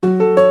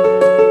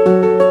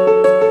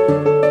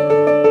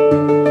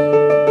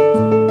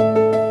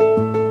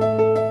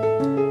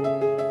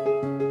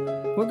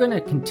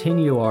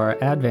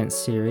Advent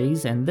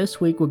series, and this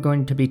week we're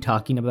going to be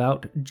talking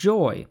about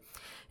joy.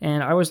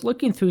 And I was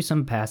looking through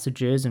some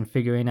passages and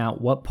figuring out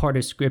what part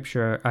of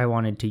Scripture I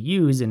wanted to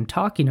use in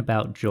talking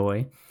about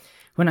joy,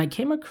 when I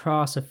came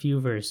across a few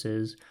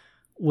verses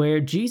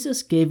where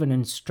Jesus gave an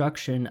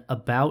instruction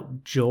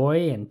about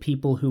joy and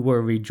people who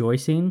were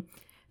rejoicing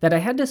that I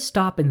had to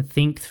stop and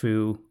think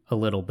through a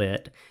little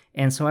bit.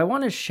 And so I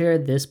want to share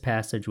this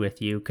passage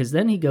with you, because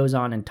then he goes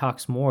on and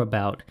talks more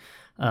about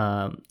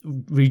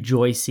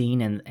rejoicing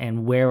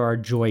and where our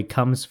joy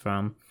comes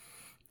from.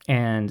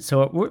 And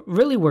so it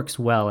really works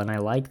well, and I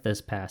like this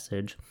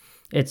passage.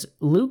 It's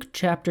Luke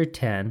chapter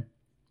 10,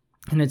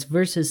 and it's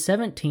verses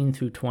 17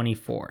 through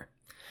 24.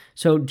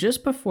 So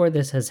just before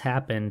this has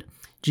happened,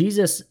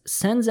 Jesus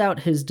sends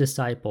out his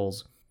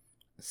disciples,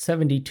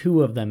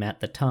 72 of them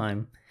at the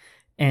time,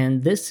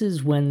 and this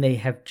is when they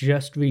have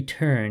just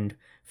returned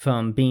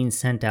from being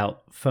sent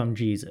out from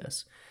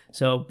Jesus.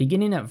 So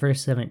beginning at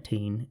verse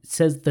 17, it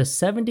says, "The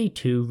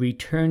 72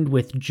 returned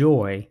with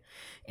joy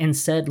and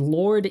said,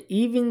 'Lord,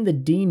 even the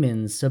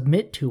demons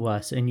submit to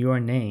us in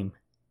your name.'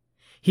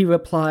 He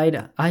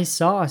replied, 'I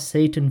saw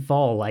Satan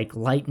fall like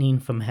lightning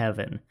from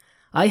heaven.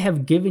 I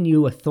have given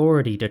you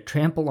authority to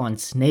trample on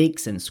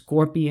snakes and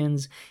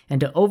scorpions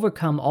and to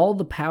overcome all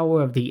the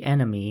power of the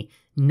enemy.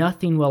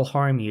 Nothing will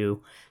harm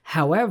you.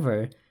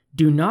 However,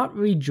 do not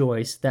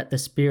rejoice that the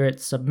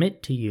spirits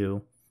submit to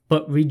you,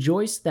 but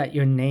rejoice that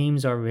your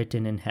names are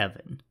written in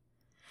heaven.'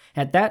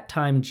 At that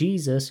time,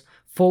 Jesus,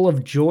 full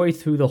of joy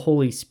through the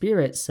Holy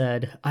Spirit,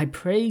 said, 'I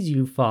praise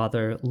you,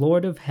 Father,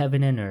 Lord of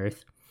heaven and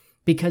earth,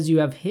 because you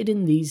have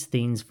hidden these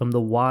things from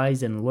the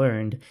wise and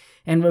learned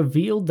and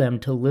revealed them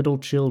to little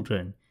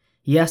children.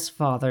 Yes,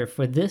 Father,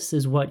 for this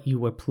is what you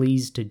were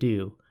pleased to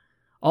do.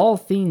 All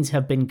things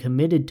have been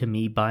committed to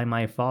me by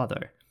my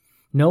Father.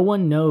 No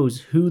one knows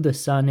who the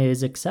Son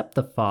is except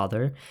the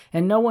Father,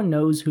 and no one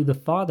knows who the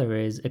Father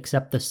is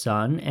except the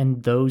Son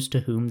and those to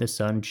whom the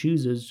Son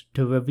chooses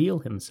to reveal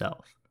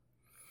himself.'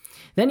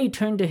 Then he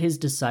turned to his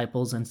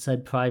disciples and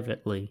said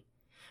privately,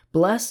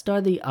 'Blessed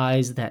are the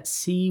eyes that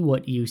see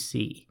what you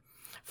see.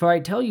 For I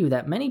tell you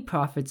that many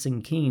prophets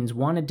and kings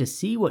wanted to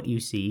see what you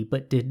see,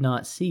 but did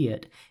not see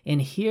it,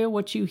 and hear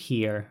what you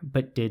hear,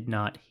 but did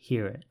not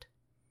hear it.'"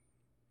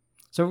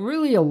 So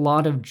really a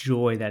lot of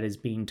joy that is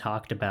being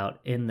talked about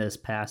in this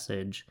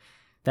passage,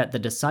 that the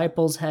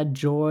disciples had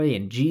joy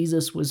and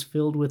Jesus was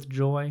filled with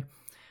joy.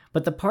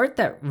 But the part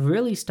that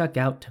really stuck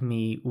out to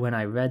me when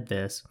I read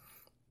this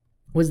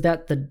was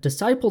that the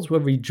disciples were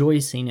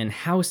rejoicing in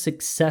how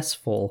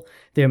successful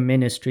their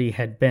ministry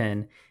had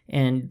been.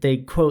 And they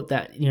quote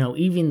that,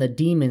 even the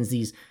demons,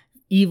 these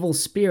evil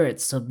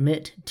spirits,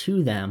 submit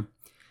to them,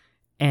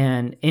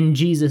 and in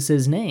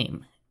Jesus'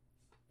 name.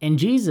 And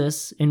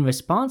Jesus, in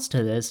response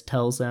to this,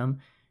 tells them,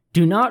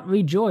 "Do not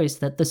rejoice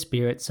that the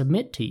spirits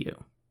submit to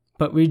you,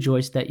 but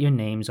rejoice that your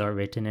names are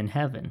written in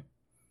heaven."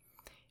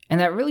 And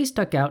that really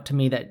stuck out to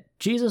me, that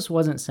Jesus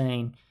wasn't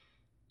saying,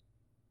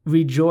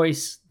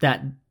 rejoice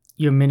that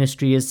your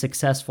ministry is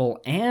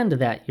successful and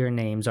that your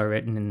names are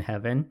written in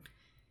heaven.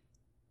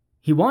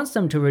 He wants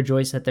them to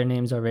rejoice that their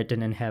names are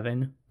written in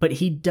heaven, but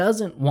he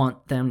doesn't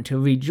want them to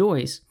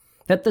rejoice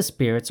that the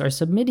spirits are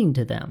submitting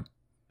to them.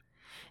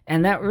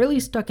 And that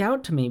really stuck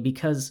out to me,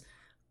 because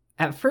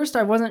at first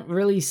I wasn't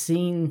really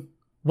seeing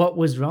what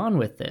was wrong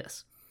with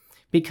this,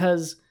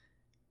 because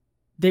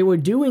they were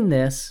doing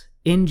this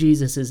in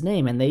Jesus'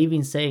 name. And they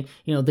even say,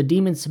 the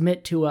demons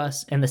submit to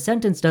us, and the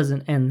sentence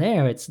doesn't end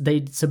there. It's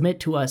they submit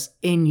to us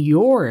in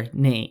your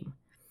name.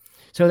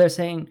 So they're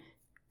saying,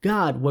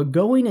 God, we're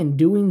going and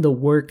doing the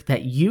work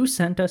that you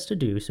sent us to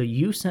do. So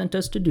you sent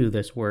us to do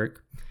this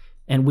work,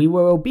 and we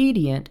were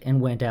obedient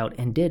and went out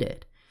and did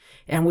it.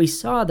 And we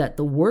saw that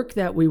the work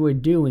that we were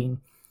doing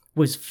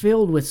was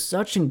filled with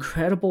such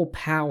incredible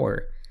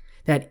power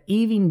that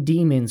even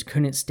demons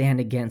couldn't stand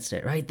against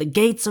it, right? The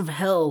gates of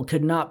hell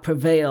could not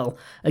prevail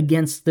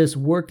against this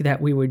work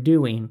that we were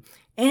doing.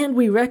 And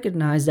we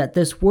recognize that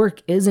this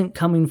work isn't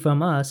coming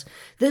from us.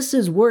 This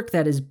is work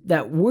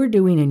that we're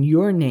doing in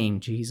your name,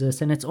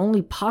 Jesus, and it's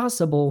only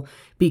possible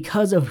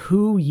because of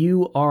who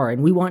you are.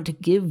 And we want to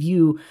give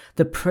you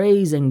the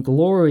praise and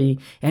glory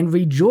and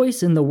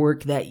rejoice in the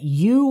work that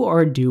you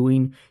are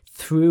doing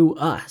through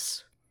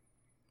us.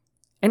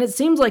 And it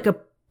seems like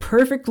a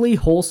perfectly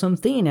wholesome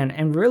thing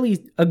and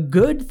really a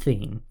good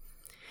thing.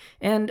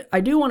 And I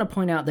do want to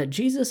point out that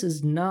Jesus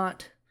is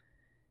not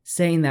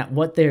saying that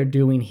what they're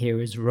doing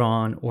here is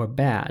wrong or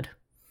bad.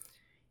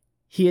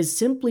 He is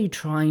simply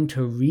trying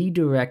to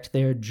redirect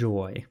their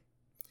joy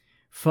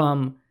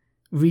from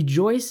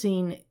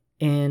rejoicing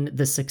in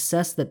the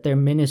success that their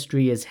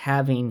ministry is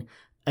having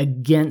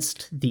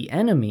against the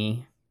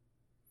enemy,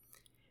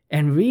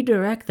 and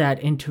redirect that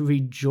into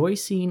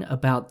rejoicing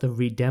about the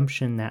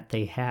redemption that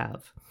they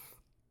have.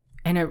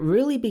 And it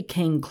really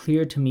became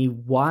clear to me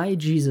why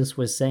Jesus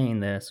was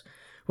saying this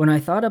when I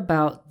thought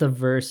about the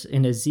verse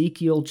in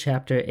Ezekiel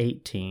chapter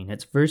 18.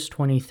 It's verse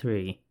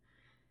 23.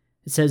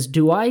 It says,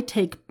 "Do I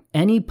take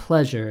any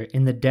pleasure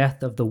in the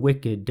death of the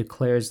wicked,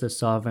 declares the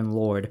sovereign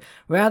Lord.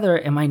 Rather,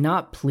 am I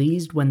not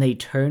pleased when they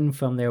turn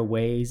from their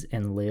ways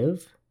and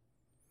live?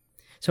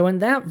 So in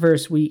that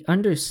verse, we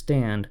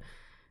understand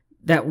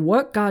that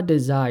what God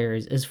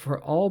desires is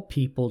for all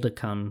people to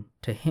come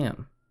to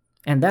him.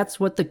 And that's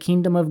what the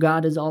kingdom of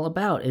God is all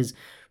about, is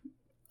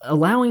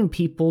allowing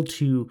people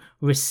to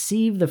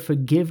receive the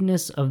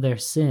forgiveness of their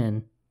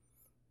sin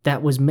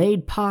that was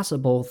made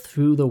possible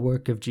through the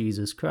work of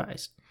Jesus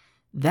Christ.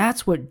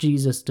 That's what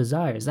Jesus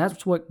desires.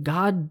 That's what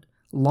God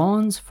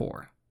longs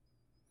for.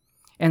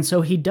 And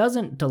so he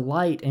doesn't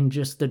delight in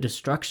just the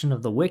destruction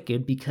of the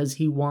wicked because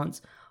he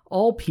wants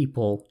all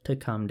people to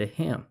come to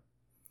him.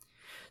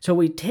 So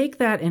we take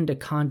that into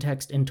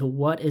context into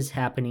what is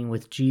happening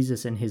with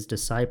Jesus and his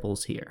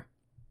disciples here.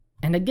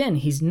 And again,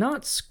 he's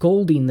not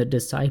scolding the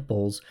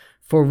disciples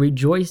for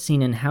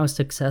rejoicing in how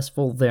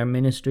successful their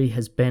ministry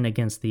has been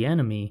against the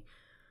enemy,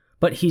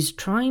 but he's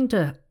trying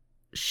to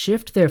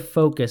shift their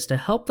focus to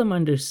help them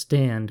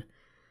understand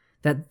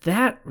that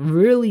that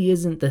really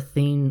isn't the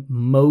thing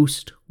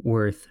most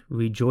worth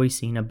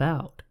rejoicing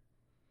about.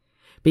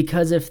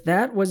 Because if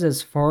that was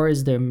as far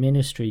as their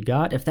ministry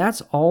got, if that's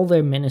all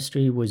their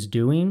ministry was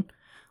doing,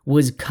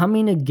 was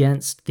coming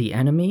against the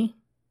enemy,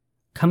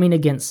 coming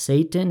against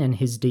Satan and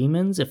his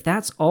demons, if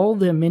that's all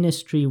their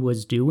ministry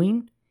was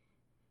doing,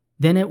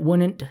 then it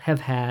wouldn't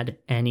have had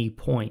any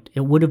point.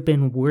 It would have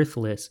been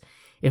worthless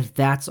if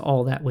that's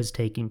all that was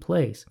taking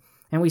place.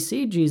 And we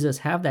see Jesus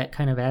have that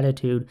kind of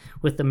attitude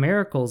with the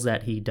miracles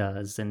that he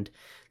does and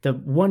the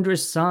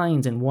wondrous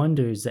signs and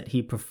wonders that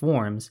he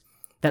performs,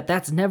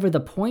 that's never the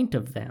point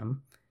of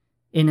them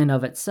in and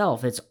of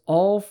itself. It's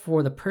all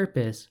for the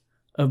purpose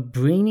of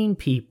bringing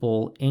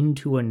people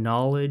into a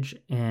knowledge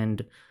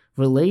and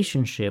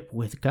relationship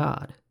with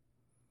God.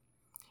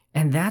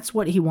 And that's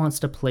what he wants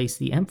to place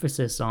the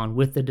emphasis on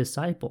with the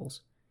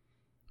disciples.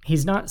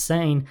 He's not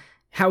saying,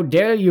 how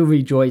dare you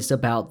rejoice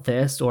about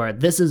this, or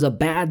this is a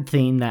bad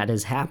thing that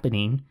is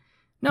happening.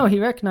 No, he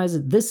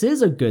recognizes this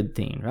is a good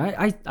thing,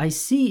 right? I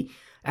see,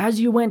 as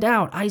you went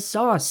out, I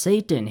saw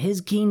Satan, his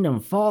kingdom,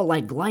 fall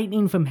like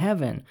lightning from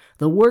heaven.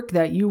 The work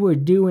that you were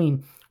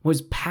doing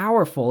was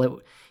powerful. It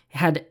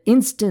had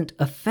instant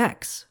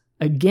effects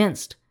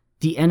against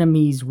the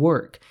enemy's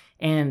work.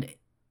 And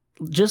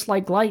just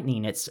like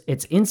lightning, it's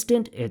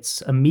instant,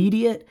 it's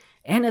immediate,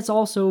 and it's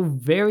also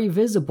very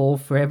visible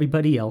for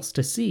everybody else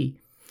to see.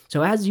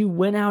 So as you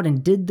went out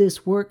and did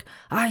this work,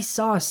 I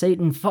saw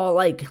Satan fall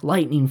like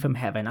lightning from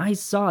heaven. I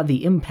saw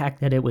the impact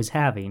that it was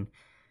having.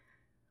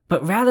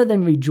 But rather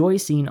than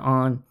rejoicing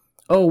on,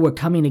 oh, we're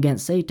coming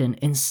against Satan,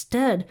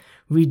 instead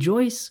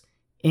rejoice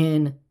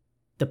in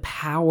the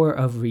power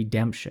of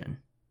redemption.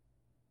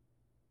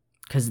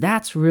 Because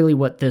that's really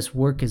what this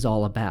work is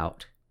all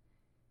about.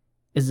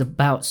 Is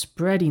about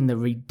spreading the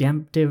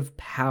redemptive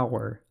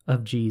power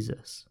of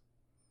Jesus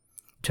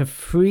to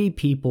free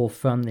people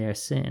from their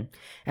sin.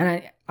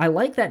 And I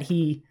like that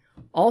he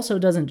also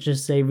doesn't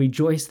just say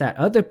rejoice that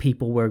other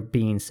people were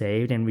being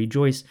saved and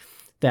rejoice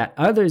that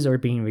others are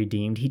being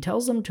redeemed. He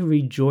tells them to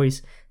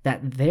rejoice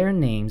that their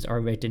names are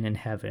written in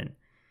heaven,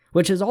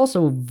 which is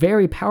also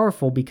very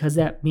powerful because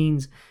that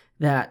means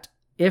that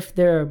if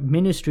their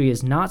ministry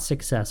is not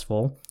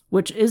successful,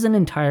 which isn't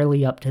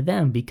entirely up to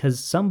them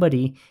because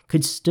somebody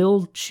could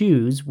still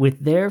choose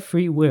with their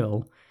free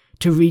will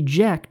to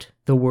reject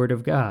the word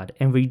of God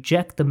and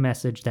reject the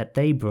message that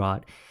they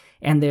brought,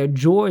 and their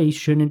joy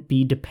shouldn't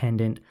be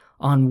dependent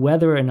on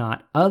whether or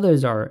not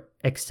others are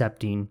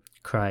accepting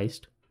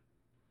Christ,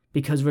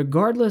 because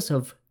regardless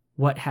of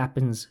what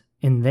happens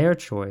in their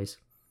choice,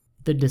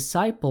 the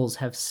disciples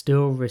have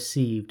still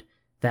received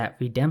that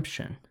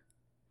redemption,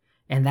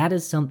 and that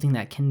is something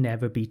that can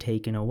never be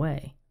taken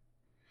away.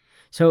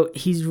 So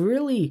he's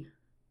really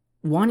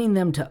wanting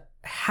them to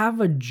have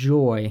a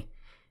joy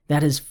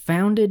that is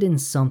founded in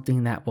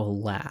something that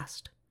will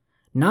last,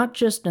 not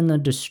just in the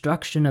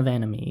destruction of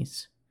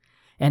enemies,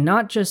 and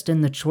not just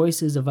in the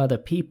choices of other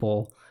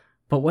people,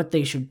 but what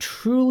they should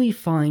truly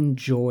find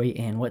joy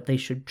in, what they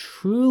should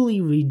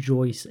truly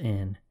rejoice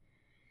in,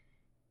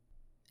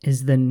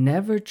 is the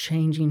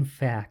never-changing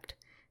fact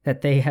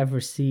that they have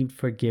received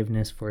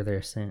forgiveness for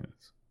their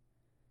sins.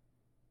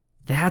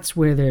 That's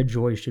where their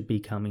joy should be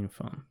coming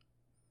from.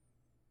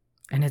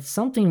 And it's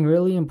something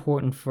really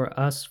important for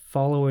us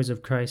followers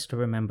of Christ to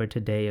remember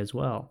today as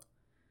well.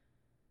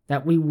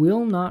 That we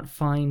will not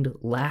find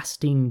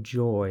lasting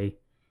joy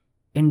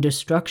in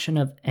destruction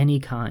of any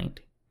kind,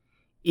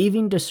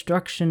 even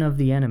destruction of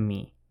the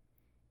enemy,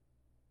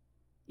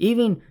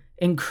 even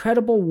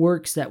incredible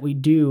works that we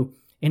do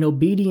in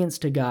obedience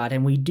to God,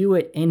 and we do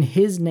it in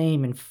His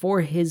name and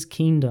for His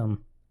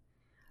kingdom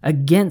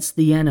against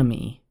the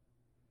enemy.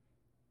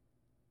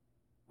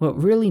 What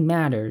really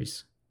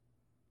matters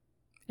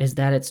is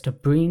that it's to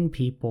bring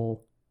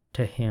people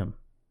to Him,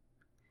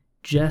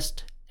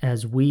 just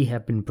as we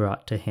have been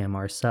brought to Him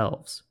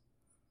ourselves.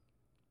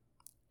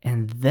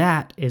 And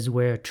that is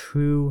where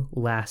true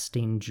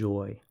lasting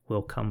joy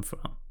will come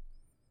from.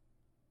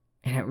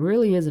 And it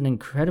really is an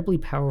incredibly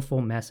powerful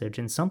message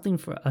and something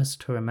for us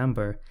to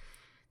remember,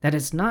 That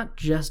it's not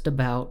just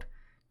about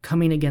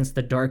coming against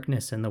the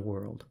darkness in the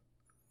world.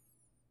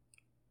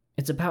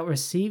 It's about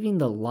receiving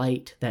the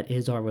light that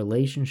is our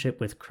relationship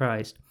with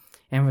Christ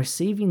and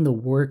receiving the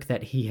work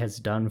that he has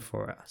done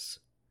for us.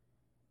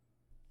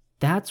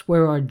 That's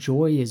where our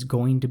joy is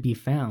going to be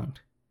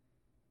found,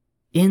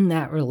 in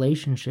that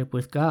relationship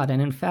with God.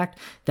 And in fact,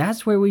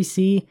 that's where we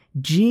see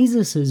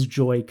Jesus'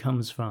 joy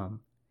comes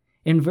from.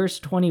 In verse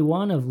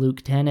 21 of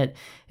Luke 10,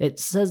 it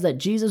says that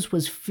Jesus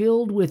was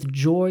filled with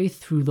joy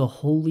through the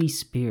Holy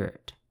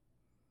Spirit.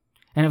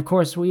 And of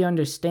course, we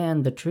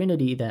understand the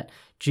Trinity, that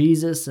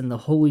Jesus and the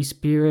Holy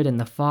Spirit and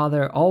the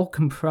Father all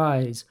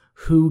comprise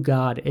who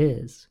God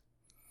is.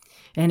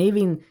 And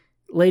even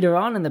later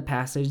on in the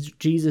passage,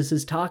 Jesus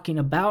is talking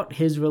about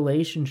his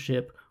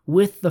relationship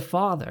with the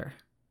Father.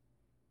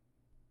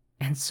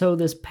 And so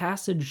this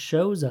passage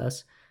shows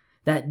us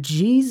that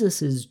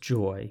Jesus'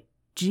 joy,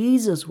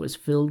 Jesus was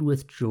filled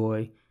with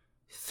joy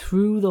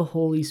through the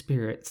Holy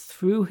Spirit,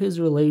 through his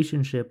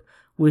relationship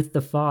with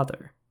the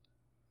Father.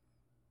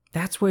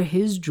 That's where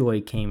his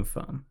joy came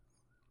from.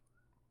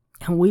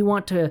 And we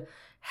want to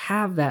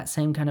have that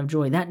same kind of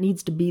joy. That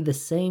needs to be the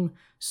same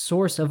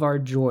source of our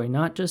joy,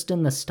 not just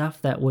in the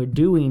stuff that we're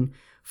doing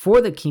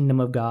for the kingdom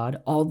of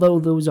God, although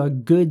those are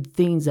good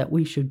things that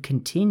we should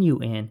continue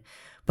in,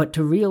 but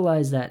to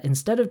realize that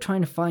instead of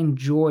trying to find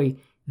joy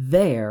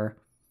there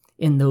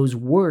in those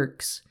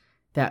works,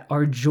 that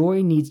our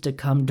joy needs to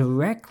come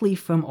directly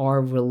from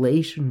our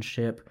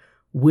relationship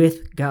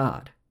with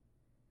God.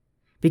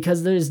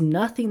 Because there's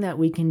nothing that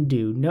we can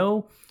do,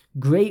 no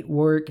great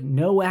work,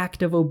 no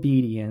act of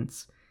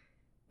obedience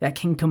that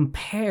can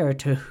compare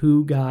to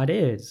who God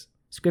is.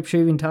 Scripture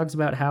even talks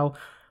about how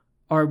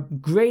our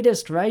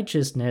greatest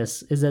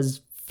righteousness is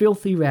as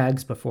filthy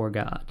rags before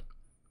God.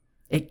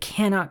 It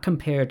cannot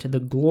compare to the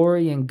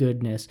glory and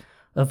goodness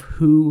of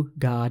who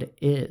God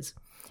is.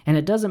 And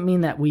it doesn't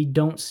mean that we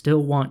don't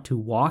still want to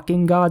walk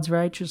in God's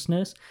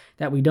righteousness,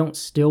 that we don't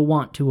still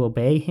want to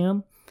obey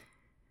him,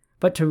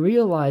 but to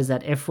realize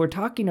that if we're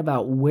talking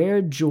about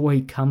where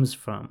joy comes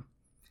from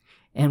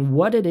and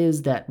what it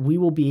is that we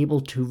will be able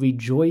to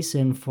rejoice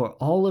in for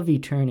all of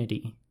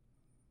eternity,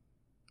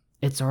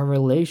 it's our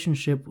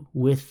relationship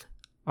with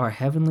our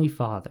Heavenly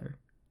Father,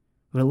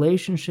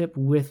 relationship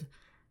with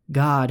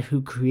God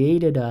who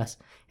created us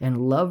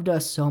and loved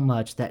us so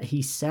much that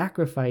he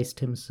sacrificed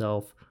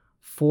himself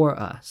for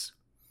us.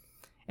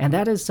 And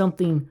that is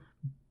something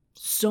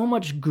so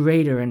much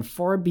greater and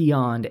far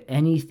beyond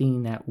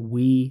anything that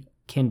we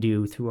can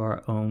do through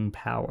our own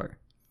power.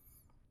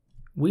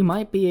 We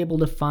might be able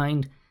to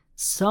find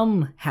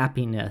some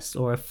happiness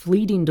or a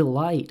fleeting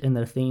delight in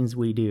the things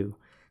we do.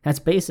 That's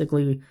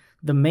basically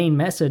the main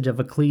message of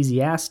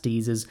Ecclesiastes,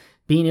 is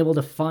being able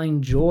to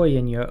find joy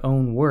in your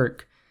own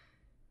work.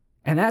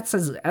 And that's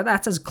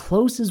as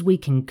close as we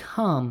can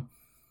come,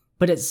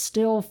 but it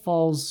still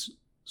falls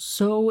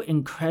so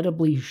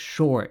incredibly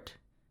short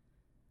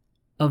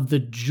of the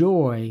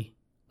joy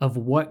of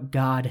what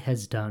God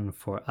has done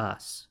for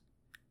us.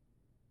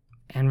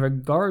 And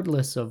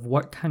regardless of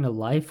what kind of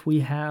life we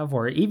have,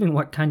 or even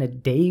what kind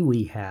of day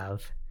we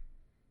have,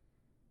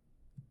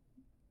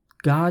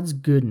 God's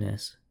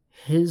goodness,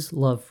 his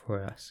love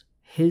for us,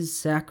 his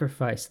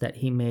sacrifice that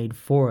he made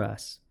for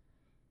us,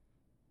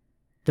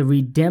 the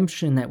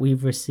redemption that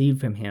we've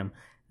received from him,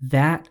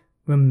 that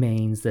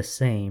remains the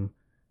same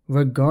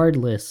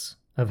regardless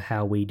of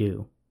how we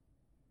do,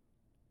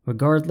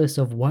 regardless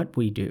of what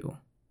we do.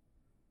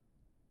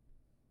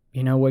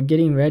 You know, we're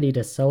getting ready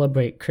to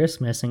celebrate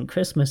Christmas, and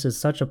Christmas is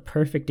such a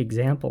perfect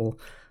example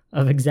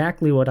of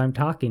exactly what I'm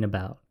talking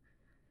about.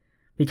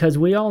 Because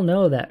we all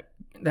know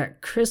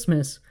that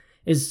Christmas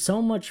is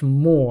so much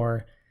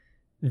more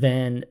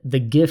than the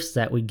gifts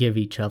that we give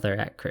each other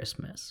at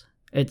Christmas.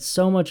 It's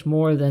so much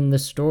more than the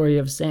story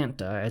of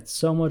Santa. It's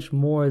so much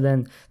more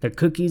than the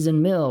cookies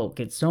and milk.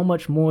 It's so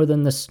much more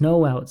than the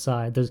snow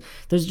outside.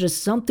 There's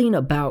just something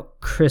about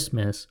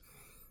Christmas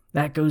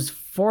that goes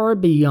far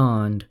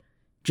beyond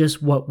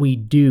just what we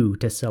do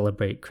to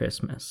celebrate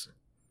Christmas.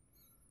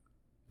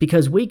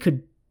 Because we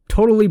could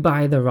totally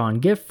buy the wrong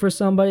gift for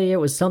somebody. It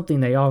was something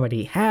they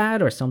already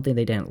had or something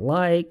they didn't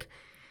like.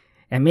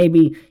 And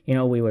maybe,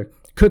 we were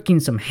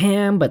cooking some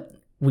ham, but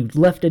we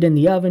left it in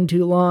the oven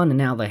too long, and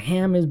now the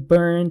ham is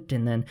burnt,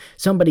 and then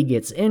somebody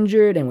gets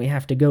injured, and we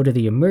have to go to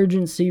the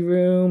emergency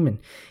room,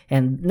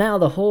 and now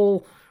the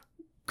whole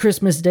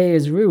Christmas day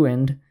is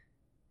ruined,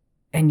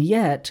 and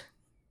yet,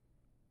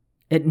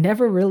 it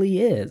never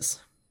really is.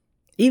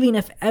 Even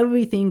if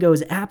everything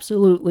goes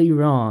absolutely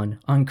wrong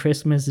on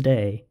Christmas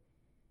Day,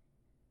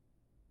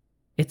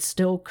 it's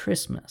still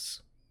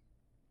Christmas.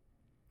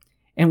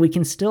 And we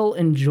can still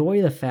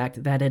enjoy the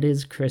fact that it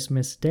is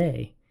Christmas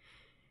Day.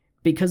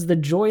 Because the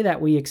joy that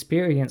we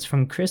experience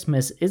from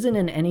Christmas isn't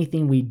in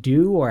anything we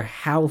do or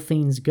how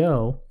things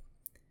go.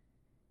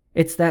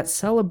 It's that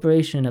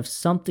celebration of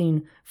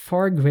something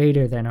far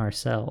greater than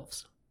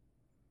ourselves.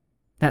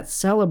 That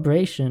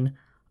celebration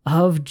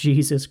of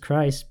Jesus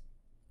Christ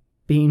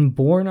being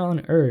born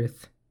on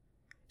earth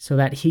so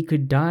that he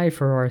could die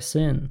for our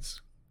sins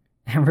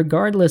And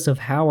regardless of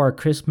how our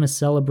Christmas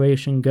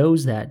celebration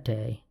goes that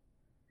day,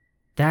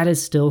 that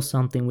is still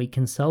something we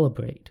can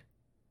celebrate.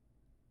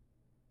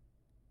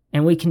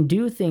 And we can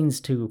do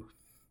things to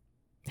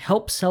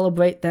help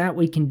celebrate that.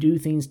 We can do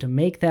things to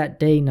make that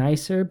day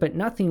nicer, but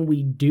nothing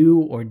we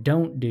do or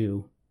don't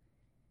do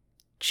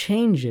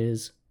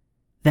changes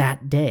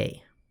that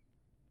day.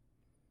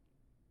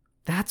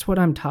 That's what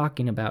I'm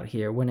talking about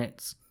here when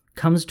it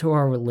comes to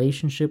our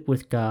relationship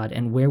with God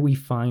and where we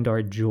find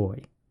our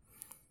joy.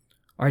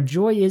 Our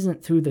joy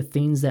isn't through the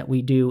things that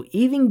we do,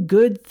 even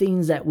good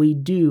things that we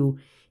do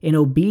in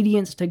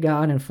obedience to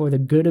God and for the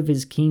good of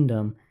His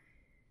kingdom.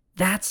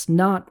 That's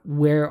not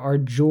where our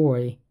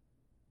joy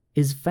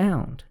is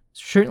found.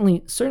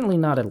 Certainly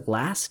not a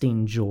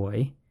lasting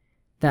joy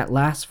that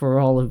lasts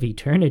for all of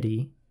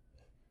eternity.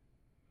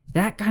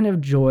 That kind of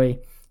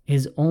joy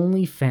is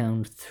only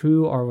found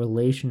through our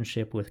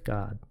relationship with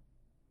God.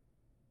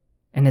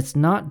 And it's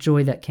not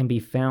joy that can be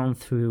found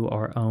through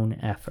our own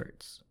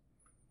efforts.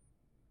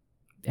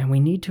 And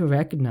we need to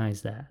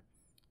recognize that.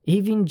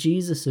 Even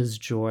Jesus'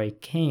 joy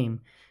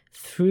came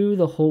through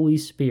the Holy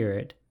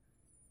Spirit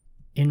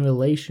in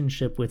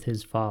relationship with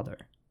His Father.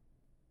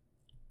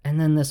 And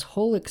then this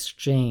whole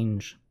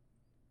exchange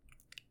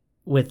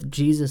with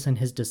Jesus and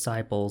His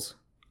disciples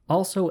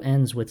also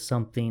ends with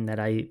something that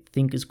I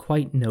think is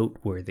quite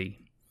noteworthy.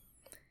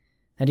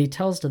 That He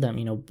tells to them,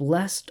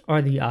 blessed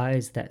are the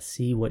eyes that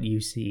see what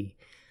you see.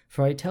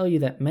 For I tell you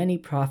that many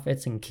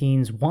prophets and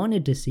kings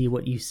wanted to see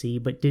what you see,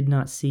 but did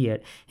not see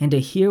it, and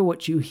to hear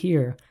what you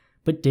hear,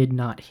 but did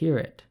not hear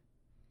it.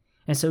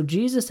 And so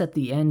Jesus at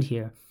the end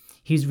here,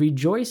 He's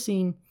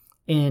rejoicing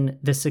in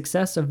the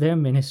success of their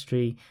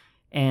ministry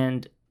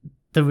and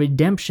the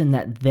redemption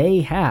that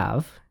they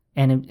have,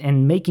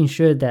 and making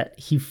sure that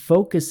He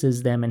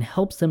focuses them and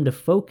helps them to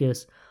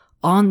focus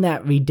on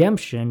that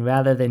redemption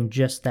rather than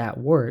just that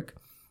work,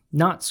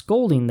 not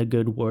scolding the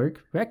good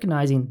work,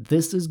 recognizing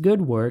this is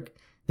good work,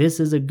 this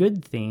is a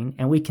good thing,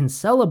 and we can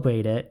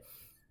celebrate it,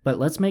 but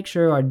let's make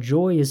sure our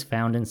joy is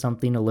found in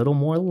something a little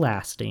more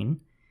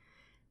lasting.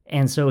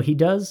 And so He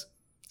does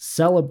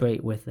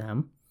celebrate with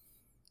them,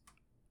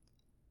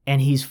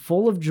 and He's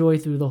full of joy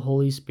through the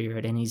Holy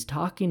Spirit, and He's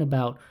talking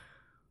about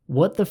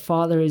what the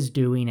Father is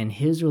doing and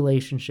His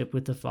relationship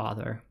with the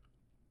Father.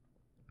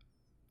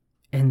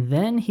 And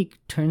then He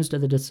turns to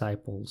the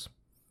disciples,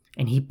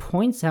 and He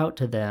points out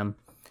to them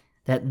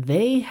that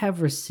they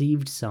have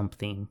received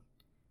something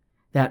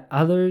that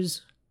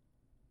others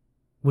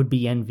would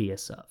be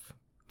envious of,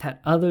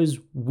 that others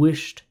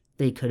wished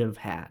they could have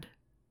had.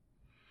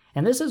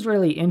 And this is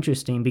really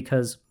interesting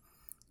because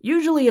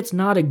usually it's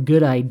not a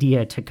good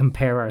idea to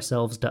compare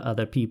ourselves to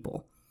other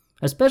people,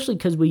 especially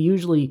because we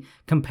usually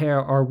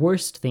compare our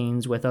worst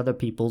things with other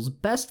people's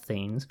best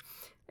things.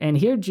 And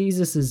here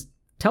Jesus is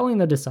telling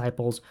the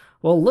disciples,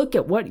 well, look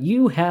at what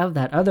you have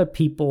that other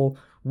people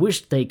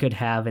wished they could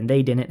have and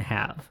they didn't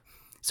have.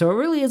 So it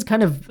really is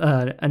kind of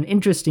an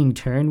interesting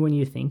turn when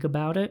you think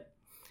about it.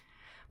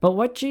 But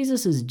what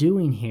Jesus is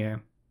doing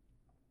here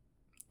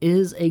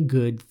is a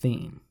good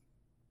thing,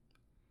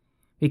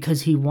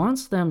 because He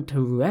wants them to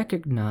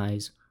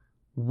recognize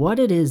what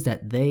it is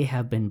that they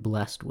have been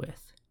blessed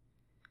with,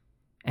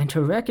 and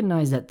to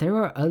recognize that there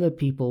are other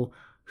people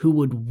who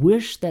would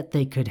wish that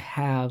they could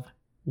have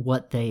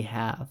what they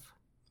have.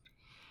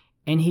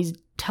 And He's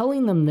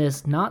telling them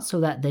this not so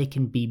that they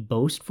can be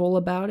boastful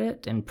about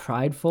it and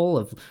prideful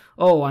of,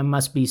 oh, I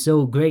must be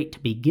so great to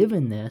be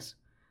given this,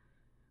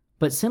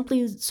 but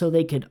simply so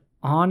they could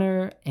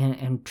honor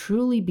and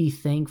truly be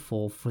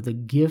thankful for the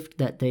gift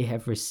that they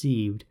have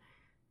received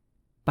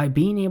by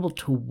being able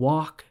to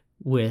walk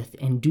with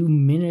and do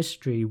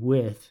ministry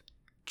with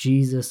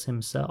Jesus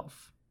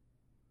Himself.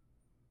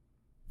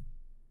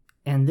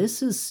 And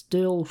this is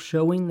still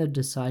showing the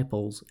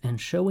disciples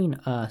and showing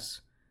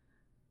us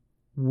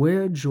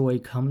where joy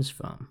comes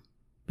from,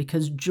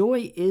 because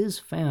joy is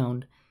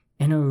found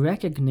in a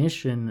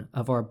recognition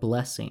of our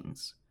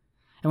blessings.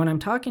 And when I'm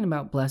talking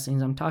about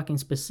blessings, I'm talking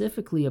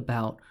specifically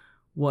about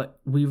what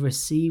we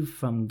receive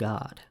from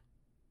God.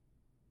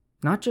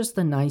 Not just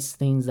the nice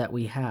things that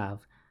we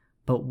have,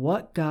 but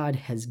what God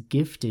has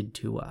gifted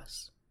to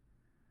us.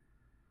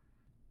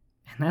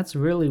 And that's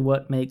really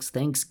what makes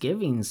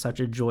Thanksgiving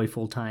such a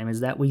joyful time, is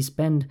that we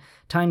spend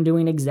time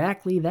doing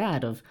exactly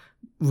that, of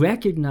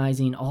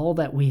recognizing all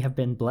that we have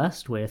been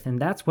blessed with, and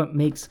that's what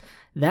makes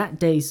that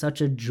day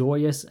such a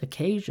joyous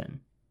occasion.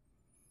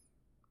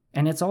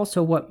 And it's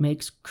also what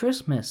makes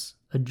Christmas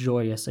a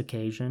joyous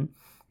occasion,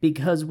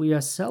 because we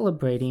are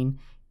celebrating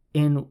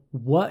in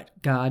what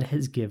God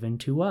has given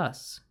to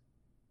us,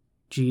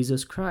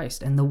 Jesus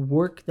Christ, and the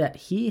work that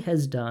He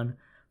has done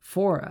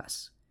for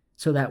us,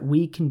 so that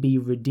we can be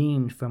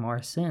redeemed from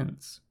our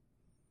sins.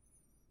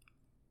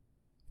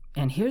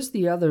 And here's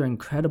the other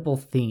incredible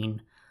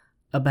thing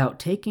about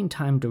taking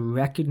time to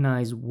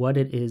recognize what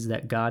it is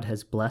that God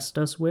has blessed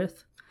us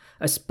with,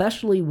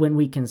 especially when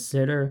we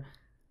consider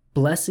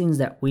blessings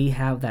that we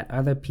have that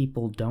other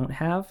people don't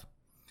have.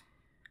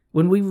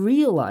 When we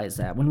realize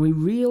that, when we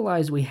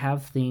realize we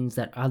have things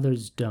that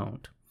others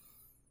don't,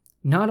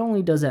 not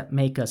only does it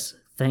make us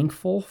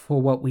thankful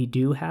for what we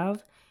do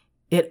have,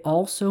 it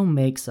also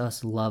makes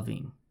us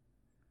loving.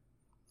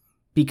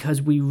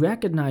 Because we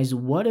recognize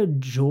what a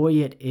joy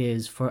it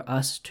is for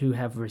us to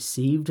have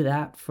received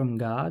that from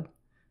God,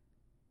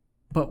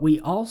 but we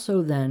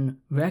also then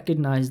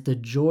recognize the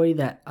joy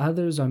that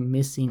others are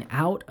missing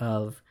out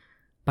of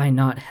by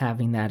not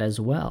having that as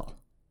well.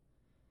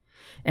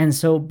 And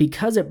so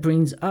because it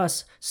brings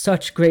us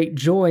such great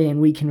joy, and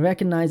we can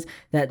recognize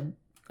that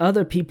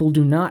other people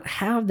do not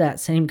have that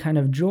same kind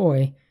of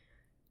joy,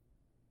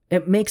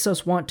 it makes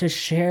us want to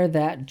share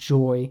that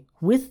joy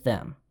with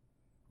them.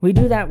 We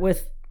do that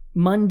with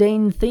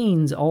mundane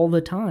things all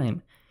the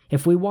time.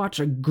 If we watch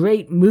a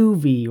great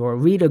movie or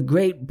read a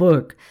great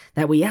book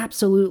that we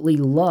absolutely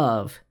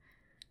love,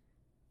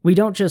 we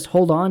don't just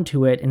hold on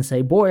to it and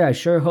say, boy, I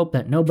sure hope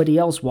that nobody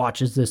else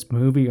watches this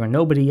movie or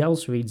nobody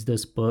else reads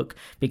this book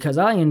because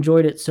I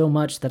enjoyed it so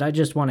much that I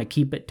just want to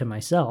keep it to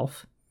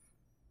myself.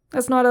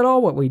 That's not at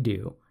all what we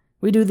do.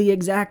 We do the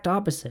exact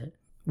opposite.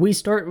 We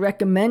start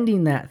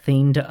recommending that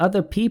thing to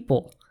other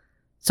people.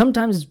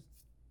 Sometimes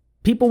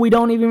people we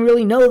don't even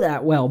really know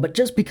that well, but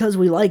just because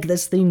we like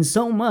this thing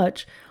so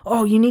much,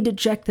 oh, you need to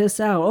check this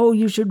out. Oh,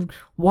 you should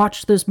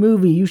watch this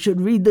movie. You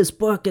should read this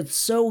book. It's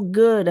so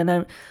good,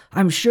 and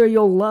I'm sure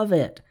you'll love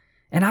it.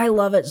 And I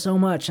love it so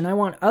much, and I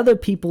want other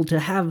people to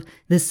have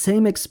the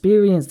same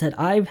experience that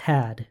I've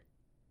had.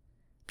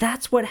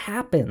 That's what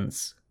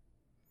happens.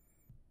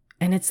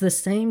 And it's the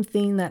same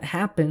thing that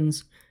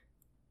happens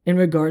in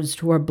regards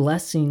to our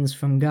blessings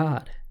from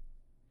God.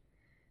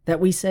 That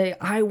we say,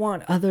 I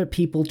want other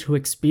people to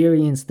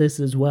experience this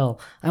as well.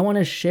 I want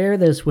to share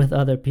this with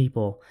other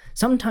people.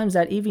 Sometimes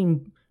that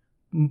even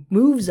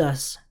moves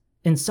us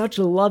in such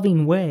a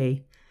loving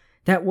way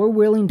that we're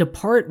willing to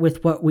part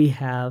with what we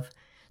have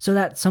so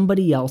that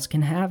somebody else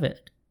can have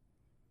it.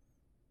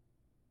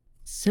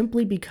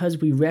 Simply because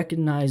we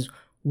recognize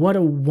what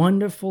a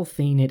wonderful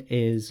thing it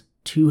is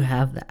to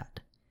have that.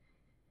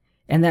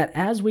 And that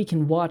as we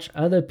can watch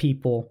other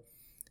people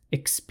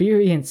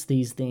experience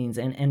these things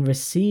and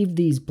receive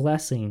these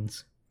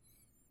blessings,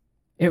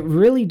 it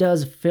really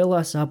does fill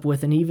us up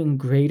with an even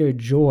greater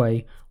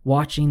joy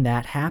watching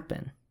that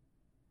happen.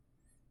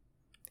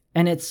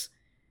 And it's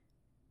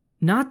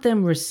not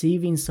them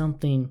receiving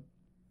something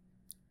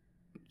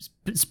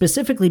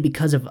specifically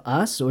because of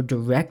us or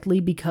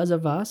directly because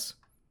of us.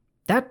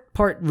 That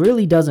part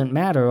really doesn't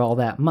matter all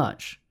that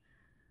much.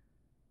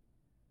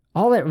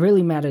 All that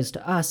really matters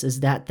to us is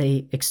that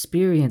they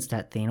experience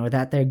that thing or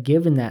that they're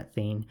given that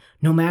thing,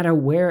 no matter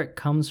where it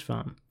comes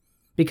from.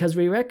 Because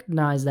we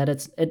recognize that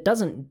it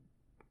doesn't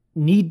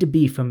need to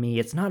be from me.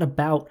 It's not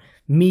about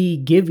me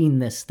giving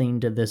this thing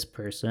to this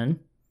person.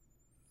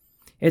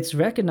 It's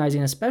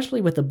recognizing,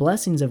 especially with the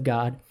blessings of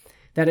God,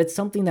 that it's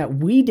something that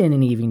we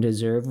didn't even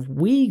deserve.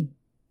 We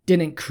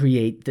didn't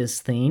create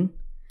this thing,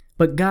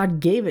 but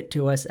God gave it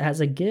to us as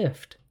a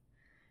gift.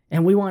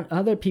 And we want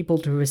other people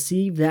to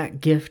receive that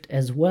gift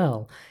as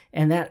well.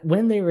 And that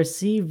when they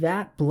receive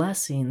that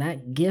blessing,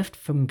 that gift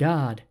from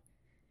God,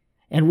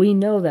 and we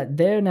know that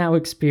they're now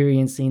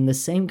experiencing the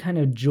same kind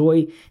of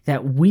joy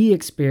that we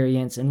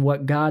experience in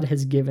what God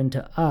has given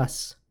to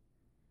us,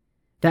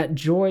 that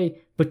joy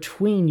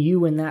between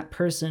you and that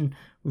person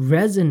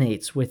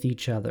resonates with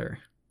each other.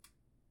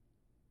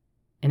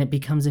 And it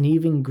becomes an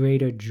even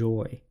greater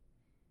joy.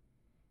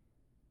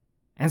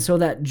 And so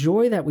that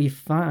joy that we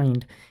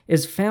find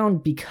is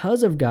found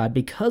because of God,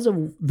 because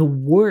of the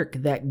work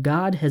that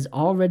God has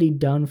already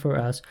done for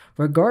us,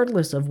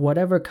 regardless of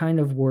whatever kind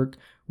of work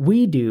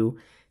we do,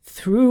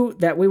 through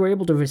that we were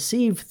able to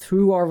receive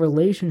through our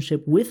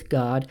relationship with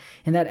God,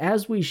 and that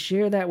as we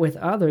share that with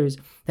others,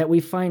 that we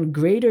find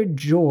greater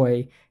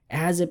joy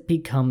as it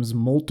becomes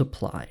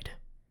multiplied.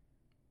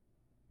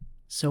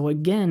 So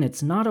again,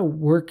 it's not a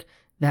work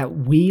that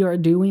we are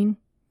doing,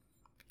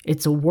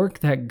 it's a work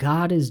that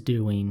God is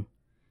doing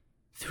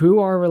through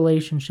our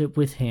relationship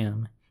with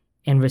Him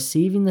and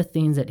receiving the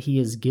things that He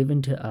has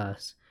given to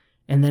us,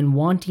 and then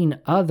wanting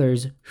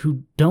others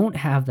who don't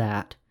have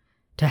that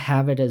to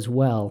have it as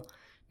well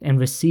and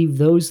receive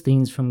those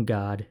things from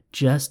God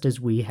just as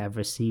we have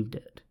received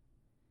it.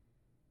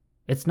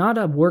 It's not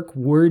a work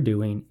we're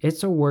doing,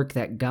 it's a work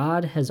that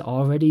God has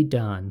already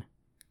done.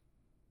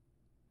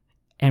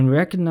 And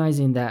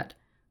recognizing that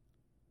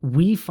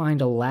we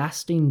find a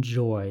lasting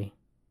joy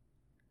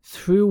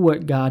through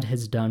what God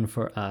has done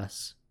for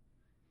us,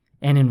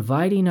 and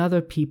inviting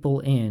other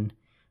people in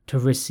to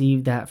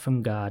receive that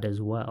from God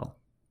as well.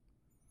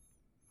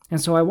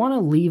 And so I want to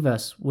leave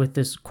us with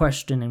this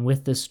question and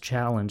with this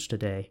challenge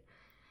today.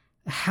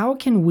 How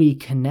can we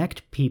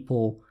connect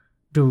people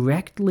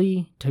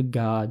directly to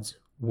God's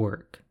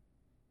work?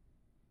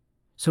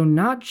 So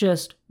not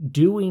just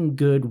doing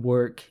good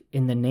work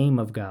in the name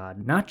of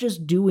God, not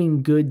just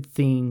doing good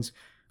things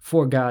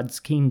for God's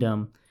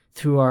kingdom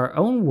through our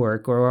own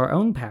work or our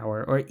own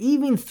power, or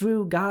even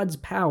through God's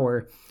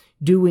power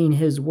doing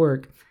His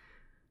work,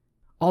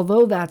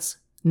 although that's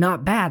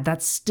not bad.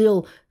 That's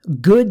still a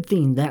good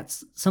thing.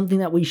 That's something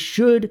that we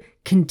should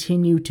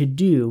continue to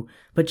do.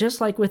 But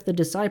just like with the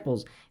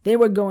disciples, they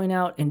were going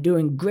out and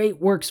doing great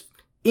works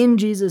in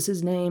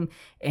Jesus' name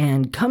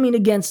and coming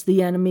against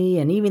the enemy,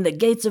 and even the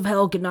gates of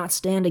hell could not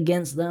stand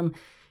against them.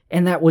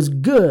 And that was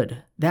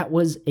good. That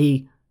was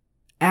a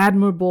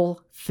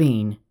admirable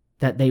thing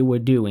that they were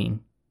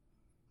doing.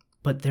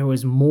 But there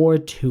was more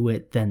to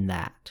it than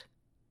that.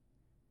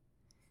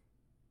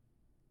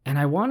 And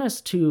I want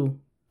us to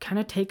kind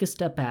of take a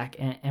step back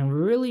and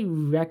really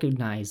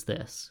recognize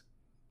this.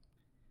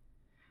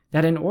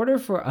 That in order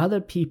for other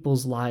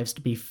people's lives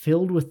to be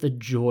filled with the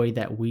joy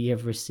that we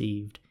have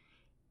received,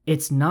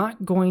 it's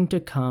not going to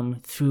come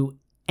through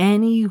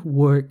any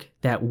work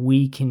that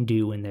we can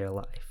do in their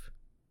life.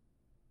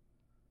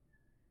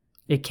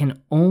 It can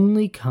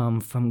only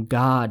come from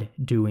God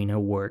doing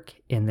a work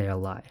in their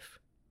life.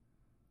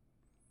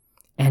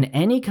 And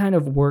any kind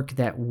of work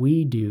that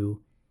we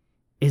do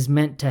is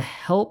meant to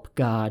help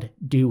God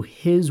do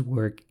His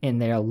work in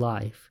their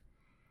life.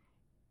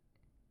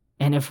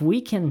 And if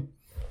we can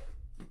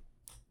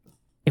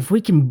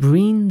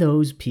bring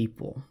those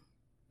people,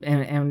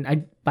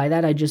 by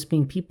that I just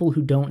mean people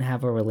who don't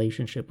have a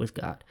relationship with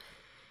God,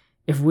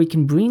 if we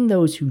can bring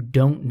those who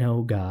don't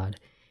know God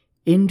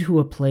into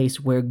a place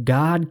where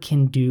God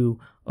can do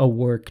a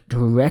work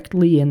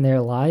directly in their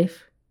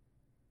life,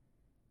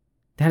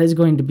 that is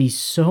going to be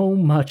so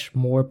much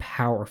more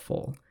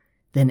powerful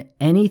than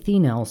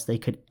anything else they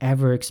could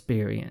ever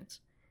experience.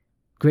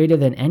 Greater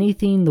than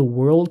anything the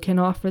world can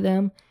offer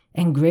them,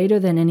 and greater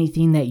than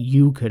anything that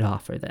you could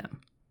offer them.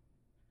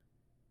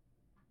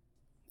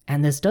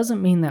 And this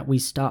doesn't mean that we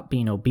stop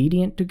being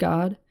obedient to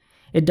God.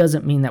 It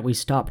doesn't mean that we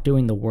stop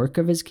doing the work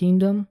of His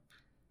kingdom.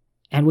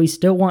 And we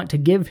still want to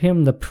give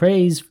Him the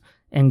praise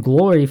and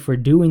glory for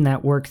doing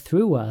that work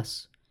through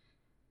us.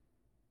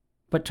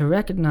 But to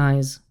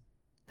recognize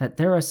that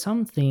there are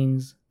some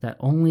things that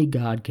only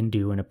God can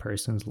do in a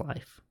person's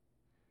life.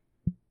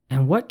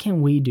 And what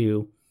can we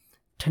do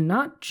to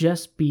not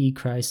just be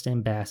Christ's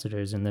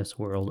ambassadors in this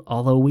world,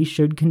 although we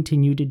should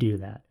continue to do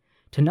that,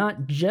 to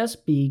not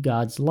just be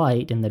God's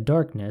light in the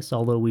darkness,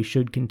 although we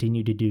should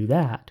continue to do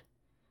that,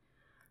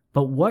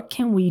 but what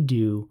can we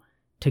do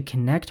to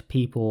connect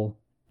people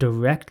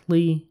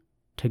directly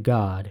to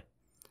God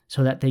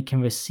so that they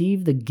can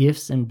receive the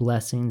gifts and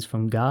blessings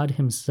from God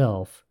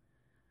Himself,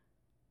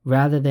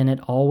 rather than it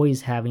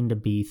always having to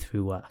be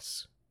through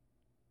us?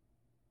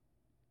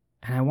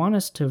 And I want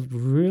us to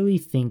really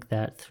think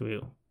that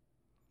through,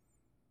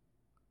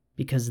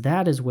 because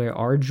that is where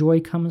our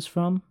joy comes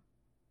from,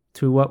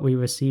 through what we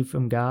receive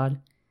from God,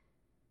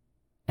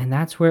 and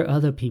that's where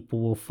other people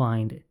will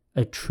find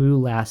a true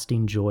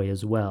lasting joy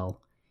as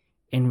well,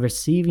 in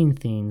receiving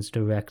things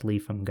directly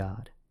from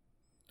God.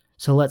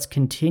 So let's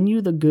continue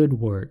the good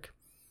work,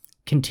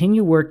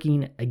 continue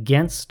working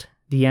against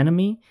the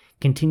enemy,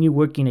 continue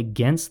working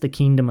against the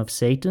kingdom of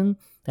Satan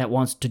that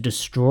wants to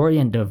destroy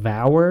and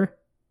devour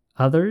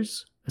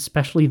others,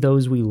 especially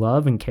those we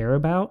love and care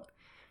about.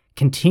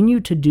 Continue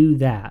to do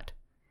that,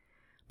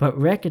 but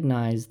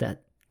recognize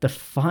that the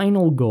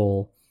final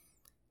goal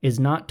is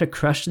not to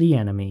crush the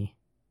enemy.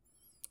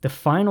 The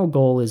final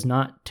goal is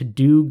not to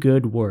do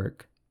good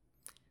work.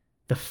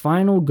 The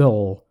final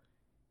goal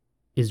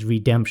is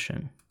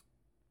redemption.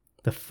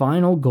 The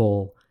final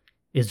goal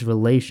is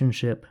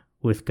relationship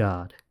with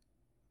God.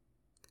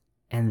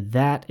 And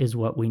that is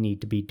what we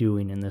need to be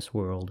doing in this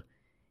world,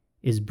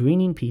 is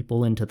bringing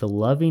people into the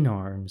loving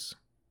arms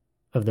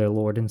of their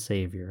Lord and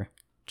Savior,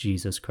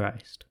 Jesus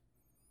Christ.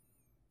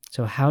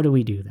 So how do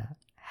we do that?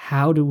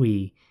 How do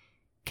we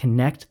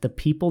connect the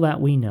people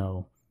that we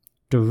know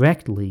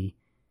directly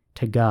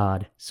to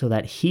God so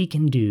that He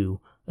can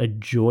do a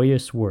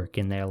joyous work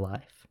in their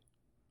life?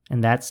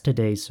 And that's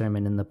today's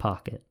Sermon in the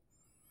Pocket.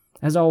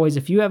 As always,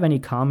 if you have any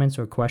comments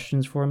or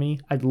questions for me,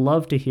 I'd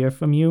love to hear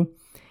from you.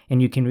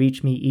 And you can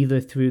reach me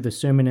either through the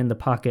Sermon in the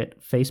Pocket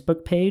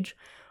Facebook page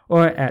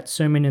or at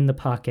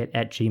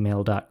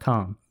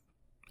sermoninthepocket@gmail.com.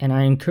 And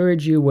I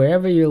encourage you,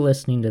 wherever you're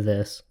listening to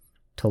this,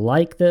 to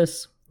like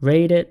this,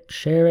 rate it,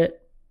 share it,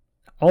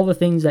 all the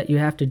things that you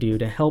have to do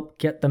to help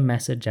get the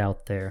message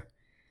out there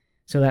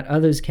so that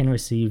others can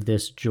receive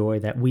this joy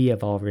that we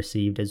have all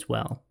received as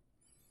well.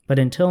 But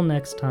until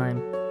next time,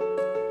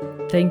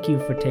 thank you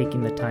for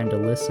taking the time to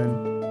listen,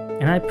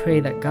 and I pray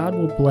that God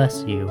will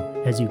bless you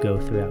as you go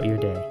throughout your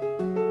day.